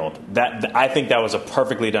 dividend yield. I think that was a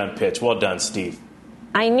perfectly done pitch. Well done, Steve.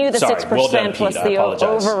 I knew the 6% well done, plus the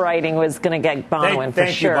overriding was going to get Bonawyn for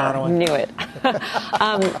sure. Thank you, Bonawyn. Knew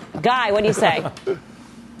it. Guy, what do you say?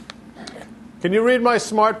 Can you read my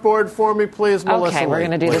smart board for me, please, Melissa? Okay, we're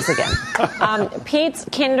going to do this again. Pete's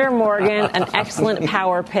Kinder Morgan, an excellent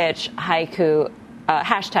power pitch haiku,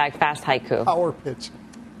 hashtag fast haiku. Power pitch.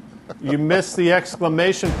 You missed the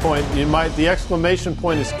exclamation point. The exclamation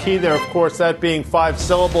point is key there, of course, that being 5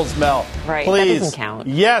 syllables, Mel. Right, please. That doesn't count.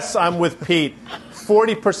 Yes, I'm with Pete.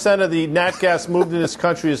 40% of the nat gas moved in this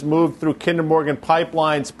country is moved through Kinder Morgan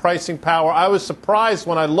pipelines, pricing power. I was surprised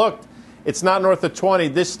when I looked. It's not north of 20.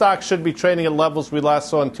 This stock should be trading at levels we last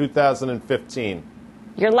saw in 2015.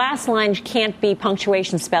 Your last line can't be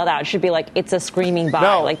punctuation spelled out. It should be like, it's a screaming buy.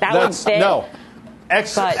 No, like that would fit. No.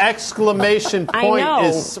 Exclamation point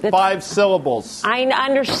is 5 syllables. I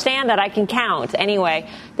understand that. I can count. Anyway,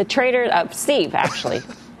 the trader, Steve, actually.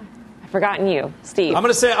 I've forgotten you, Steve. I'm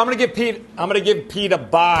going to give Pete a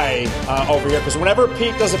buy over here, because whenever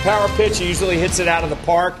Pete does a power pitch, he usually hits it out of the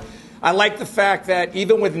park. I like the fact that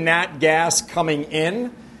even with nat gas coming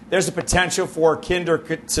in, there's a potential for Kinder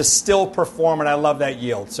to still perform, and I love that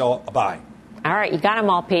yield. So a buy. All right, you got them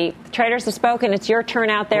all, Pete. The traders have spoken. It's your turn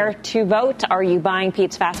out there to vote. Are you buying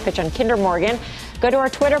Pete's fast pitch on Kinder Morgan? Go to our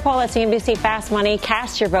Twitter poll at CNBC Fast Money.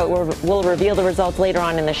 Cast your vote. We'll reveal the results later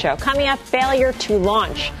on in the show. Coming up, failure to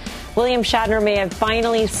launch. William Shatner may have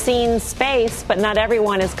finally seen space, but not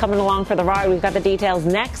everyone is coming along for the ride. We've got the details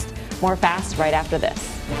next. More Fast right after this.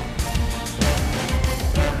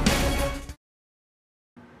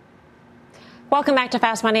 Welcome back to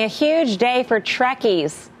Fast Money. A huge day for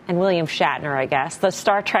Trekkies and William Shatner, I guess. The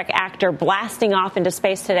Star Trek actor blasting off into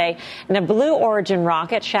space today in a Blue Origin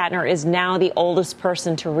rocket. Shatner is now the oldest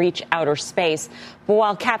person to reach outer space. But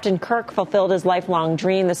while Captain Kirk fulfilled his lifelong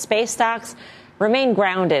dream, the space stocks remain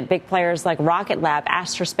grounded. Big players like Rocket Lab,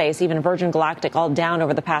 Astrospace, even Virgin Galactic all down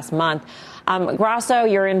over the past month. Grasso,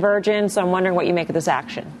 you're in Virgin, so I'm wondering what you make of this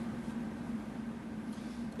action.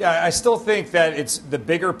 Yeah, I still think that it's the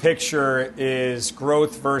bigger picture is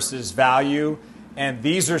growth versus value, and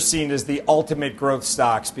these are seen as the ultimate growth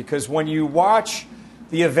stocks, because when you watch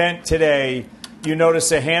the event today, you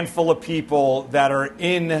notice a handful of people that are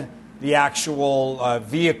in the actual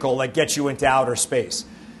vehicle that gets you into outer space.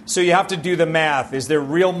 So you have to do the math. Is there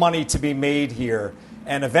real money to be made here?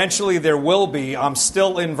 And eventually there will be. I'm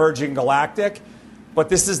still in Virgin Galactic, but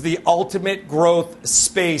this is the ultimate growth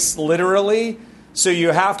space, literally. So you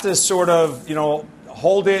have to sort of,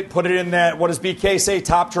 hold it, put it in that, what does BK say,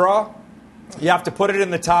 top draw? You have to put it in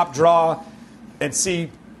the top draw and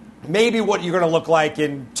see maybe what you're going to look like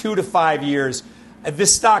in 2 to 5 years.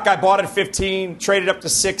 This stock, I bought at 15, traded up to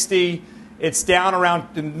 60. It's down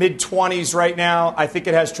around the mid-20s right now. I think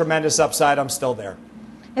it has tremendous upside. I'm still there.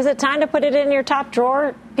 Is it time to put it in your top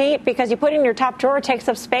drawer, Pete? Because you put it in your top drawer, it takes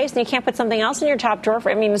up space, and you can't put something else in your top drawer.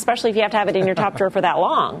 Especially if you have to have it in your top drawer for that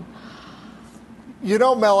long.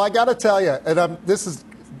 Mel, I got to tell you, and this is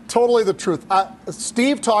totally the truth.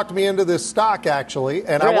 Steve talked me into this stock, actually,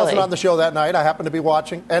 and really? I wasn't on the show that night. I happened to be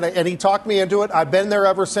watching, and he talked me into it. I've been there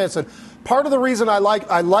ever since. And part of the reason I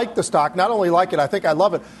like the stock, not only like it, I think I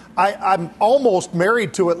love it. I'm almost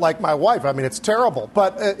married to it like my wife. I mean, it's terrible.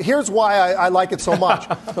 But here's why I like it so much.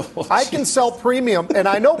 I can sell premium, and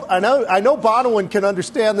I know Bonawyn can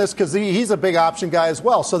understand this because he's a big option guy as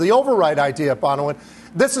well. So the override idea, Bonawyn,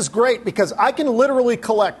 this is great because I can literally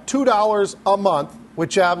collect $2 a month,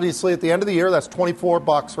 which obviously at the end of the year, that's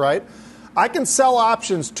 $24, right? I can sell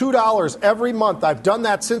options $2 every month. I've done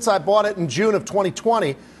that since I bought it in June of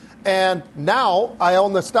 2020. And now I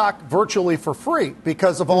own the stock virtually for free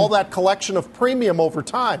because of all that collection of premium over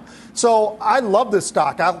time. So I love this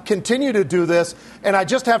stock. I'll continue to do this, and I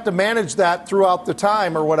just have to manage that throughout the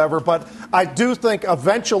time or whatever. But I do think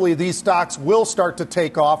eventually these stocks will start to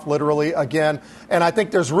take off literally again, and I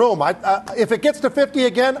think there's room. If it gets to 50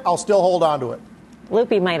 again, I'll still hold on to it.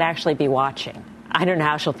 Loopy might actually be watching. I don't know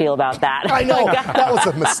how she'll feel about that. I know. That was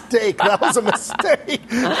a mistake. That was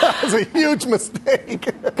a huge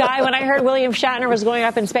mistake. Guy, when I heard William Shatner was going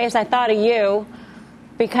up in space, I thought of you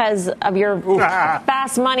because of your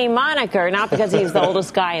Fast Money moniker, not because he's the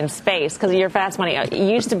oldest guy in space, because of your Fast Money.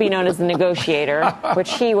 He used to be known as the Negotiator,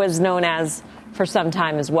 which he was known as for some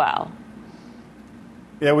time as well.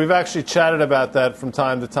 Yeah, we've actually chatted about that from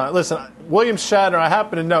time to time. Listen, William Shatner, I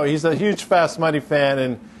happen to know he's a huge Fast Money fan,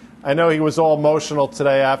 and I know he was all emotional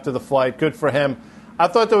today after the flight. Good for him. I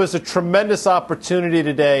thought there was a tremendous opportunity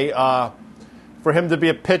today for him to be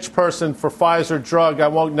a pitch person for Pfizer drug. I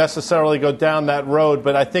won't necessarily go down that road,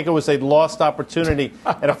 but I think it was a lost opportunity.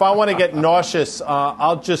 And if I want to get nauseous,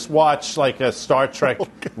 I'll just watch like a Star Trek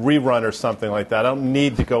rerun or something like that. I don't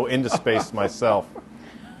need to go into space myself.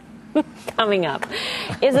 Coming up,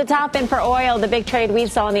 is the top in for oil the big trade we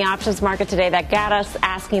saw in the options market today that got us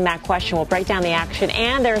asking that question? We'll break down the action,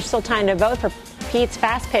 and there's still time to vote for Pete's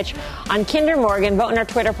Fast Pitch on Kinder Morgan. Vote in our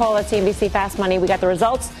Twitter poll at CNBC Fast Money. We got the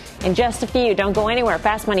results in just a few. Don't go anywhere.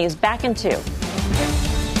 Fast Money is back in 2.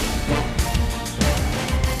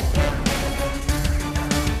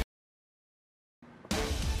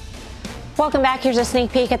 Welcome back. Here's a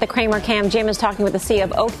sneak peek at the Cramer Cam. Jim is talking with the CEO of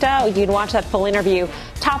Okta. You can watch that full interview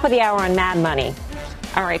top of the hour on Mad Money.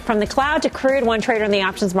 All right, from the cloud to crude, one trader in the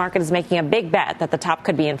options market is making a big bet that the top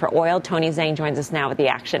could be in for oil. Tony Zhang joins us now with the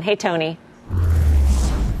action. Hey, Tony.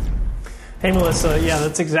 Hey, Melissa. Yeah,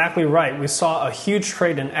 that's exactly right. We saw a huge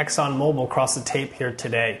trade in ExxonMobil across the tape here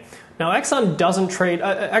today. Now, Exxon doesn't trade.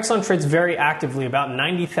 Exxon trades very actively. About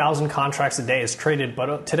 90,000 contracts a day is traded,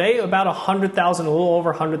 but today about 100,000, a little over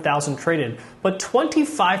 100,000 traded. But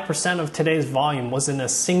 25% of today's volume was in a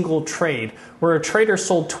single trade, where a trader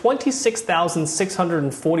sold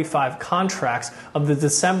 26,645 contracts of the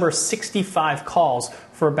December 65 calls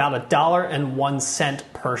for about $1.01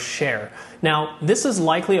 per share. Now, this is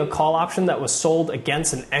likely a call option that was sold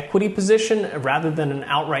against an equity position rather than an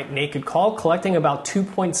outright naked call, collecting about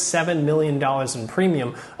 $2.7 million in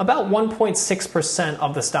premium, about 1.6%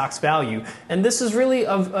 of the stock's value. And this is really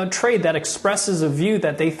a trade that expresses a view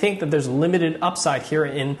that they think that there's limited upside here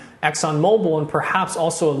in ExxonMobil and perhaps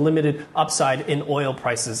also a limited upside in oil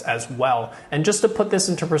prices as well. And just to put this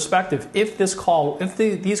into perspective, if these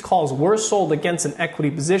calls were sold against an equity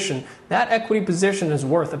position, that equity position is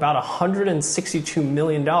worth about $162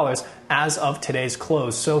 million as of today's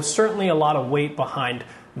close. So certainly a lot of weight behind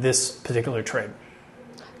this particular trade.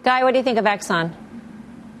 Guy, what do you think of Exxon?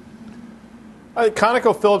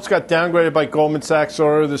 ConocoPhillips got downgraded by Goldman Sachs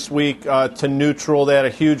earlier this week to neutral. They had a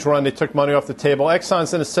huge run. They took money off the table.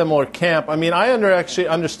 Exxon's in a similar camp. I mean, I actually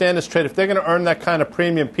understand this trade. If they're going to earn that kind of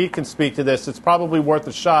premium, Pete can speak to this, it's probably worth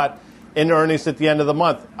a shot in earnings at the end of the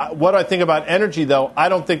month. What I think about energy, though, I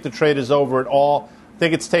don't think the trade is over at all. I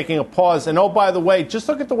think it's taking a pause. And, oh, by the way, just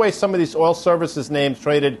look at the way some of these oil services names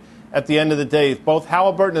traded at the end of the day. Both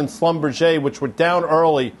Halliburton and Schlumberger, which were down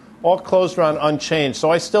early, all closed around unchanged.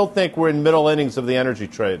 So I still think we're in middle innings of the energy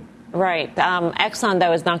trade. Right. Exxon,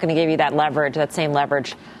 though, is not going to give you that leverage, that same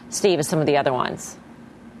leverage, Steve, as some of the other ones.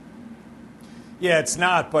 Yeah, it's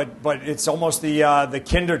not, but it's almost the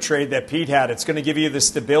Kinder trade that Pete had. It's going to give you the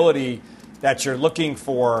stability that you're looking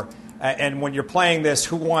for. And when you're playing this,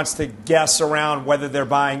 who wants to guess around whether they're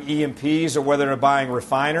buying E&Ps or whether they're buying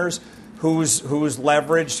refiners? Who's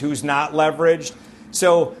leveraged, who's not leveraged?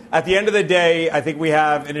 So at the end of the day, I think we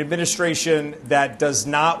have an administration that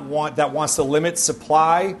wants to limit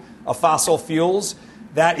supply of fossil fuels.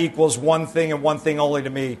 That equals one thing and one thing only to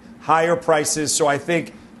me: higher prices. So I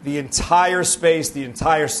think the entire space, the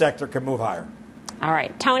entire sector can move higher. All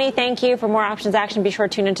right. Tony, thank you. For more options action, be sure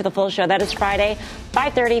to tune into the full show. That is Friday,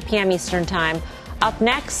 5:30 p.m. Eastern Time. Up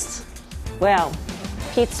next, well,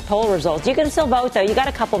 Pete's poll results. You can still vote, though. You got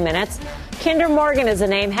a couple minutes. Kinder Morgan is the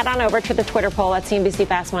name. Head on over to the Twitter poll at CNBC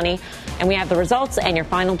Fast Money, and we have the results and your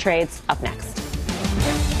final trades up next.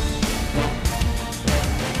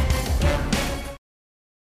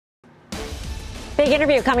 Big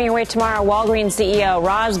interview coming your way tomorrow. Walgreens CEO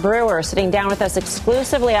Roz Brewer sitting down with us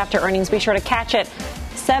exclusively after earnings. Be sure to catch it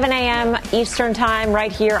 7 a.m. Eastern time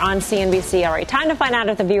right here on CNBC. All right, time to find out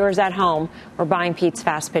if the viewers at home were buying Pete's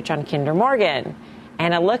fast pitch on Kinder Morgan.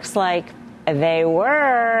 And it looks like they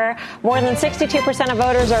were. More than 62% of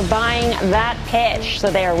voters are buying that pitch.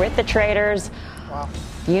 So they are with the traders. Wow.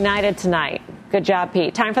 United tonight. Good job,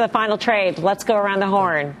 Pete. Time for the final trade. Let's go around the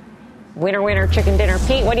horn. Winner, winner, chicken dinner.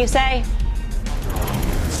 Pete, what do you say?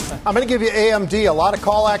 I'm going to give you AMD. A lot of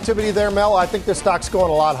call activity there, Mel. I think this stock's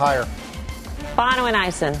going a lot higher. Bono and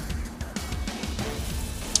Eisen.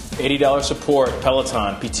 $80 support,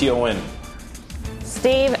 Peloton, PTO win.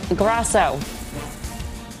 Steve Grasso.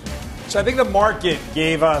 So I think the market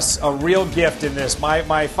gave us a real gift in this.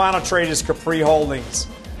 My final trade is Capri Holdings,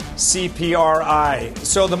 CPRI.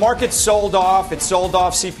 So the market sold off. It sold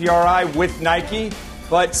off CPRI with Nike,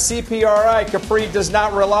 but CPRI, Capri, does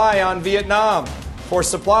not rely on Vietnam for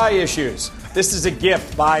supply issues. This is a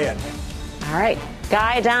gift. Buy it. All right.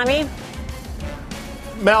 Guy Adami.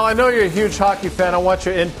 Mel, I know you're a huge hockey fan. I want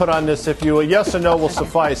your input on this. If you a yes or no will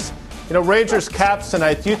suffice. You know, Rangers Caps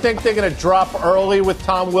tonight. Do you think they're going to drop early with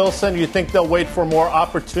Tom Wilson? Or do you think they'll wait for a more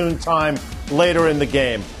opportune time later in the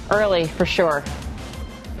game? Early, for sure.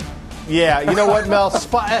 Yeah, you know what, Mel?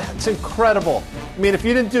 It's incredible. I mean, if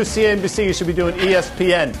you didn't do CNBC, you should be doing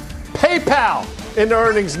ESPN. PayPal in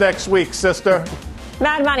earnings next week, sister.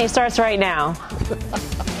 Mad Money starts right now.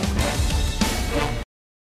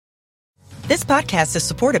 This podcast is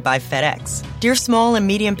supported by FedEx. Dear small and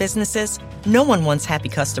medium businesses, no one wants happy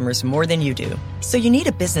customers more than you do. So you need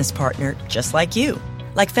a business partner just like you.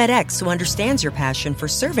 Like FedEx, who understands your passion for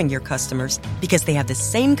serving your customers because they have the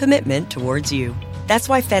same commitment towards you. That's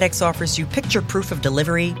why FedEx offers you picture proof of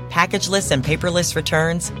delivery, packageless and paperless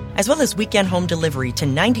returns, as well as weekend home delivery to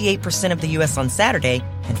 98% of the U.S. on Saturday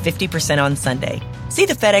and 50% on Sunday. See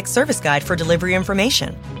the FedEx service guide for delivery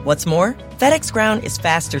information. What's more, FedEx Ground is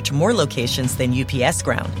faster to more locations than UPS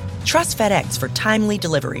Ground. Trust FedEx for timely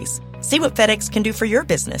deliveries. See what FedEx can do for your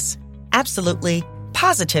business. Absolutely,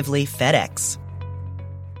 positively FedEx.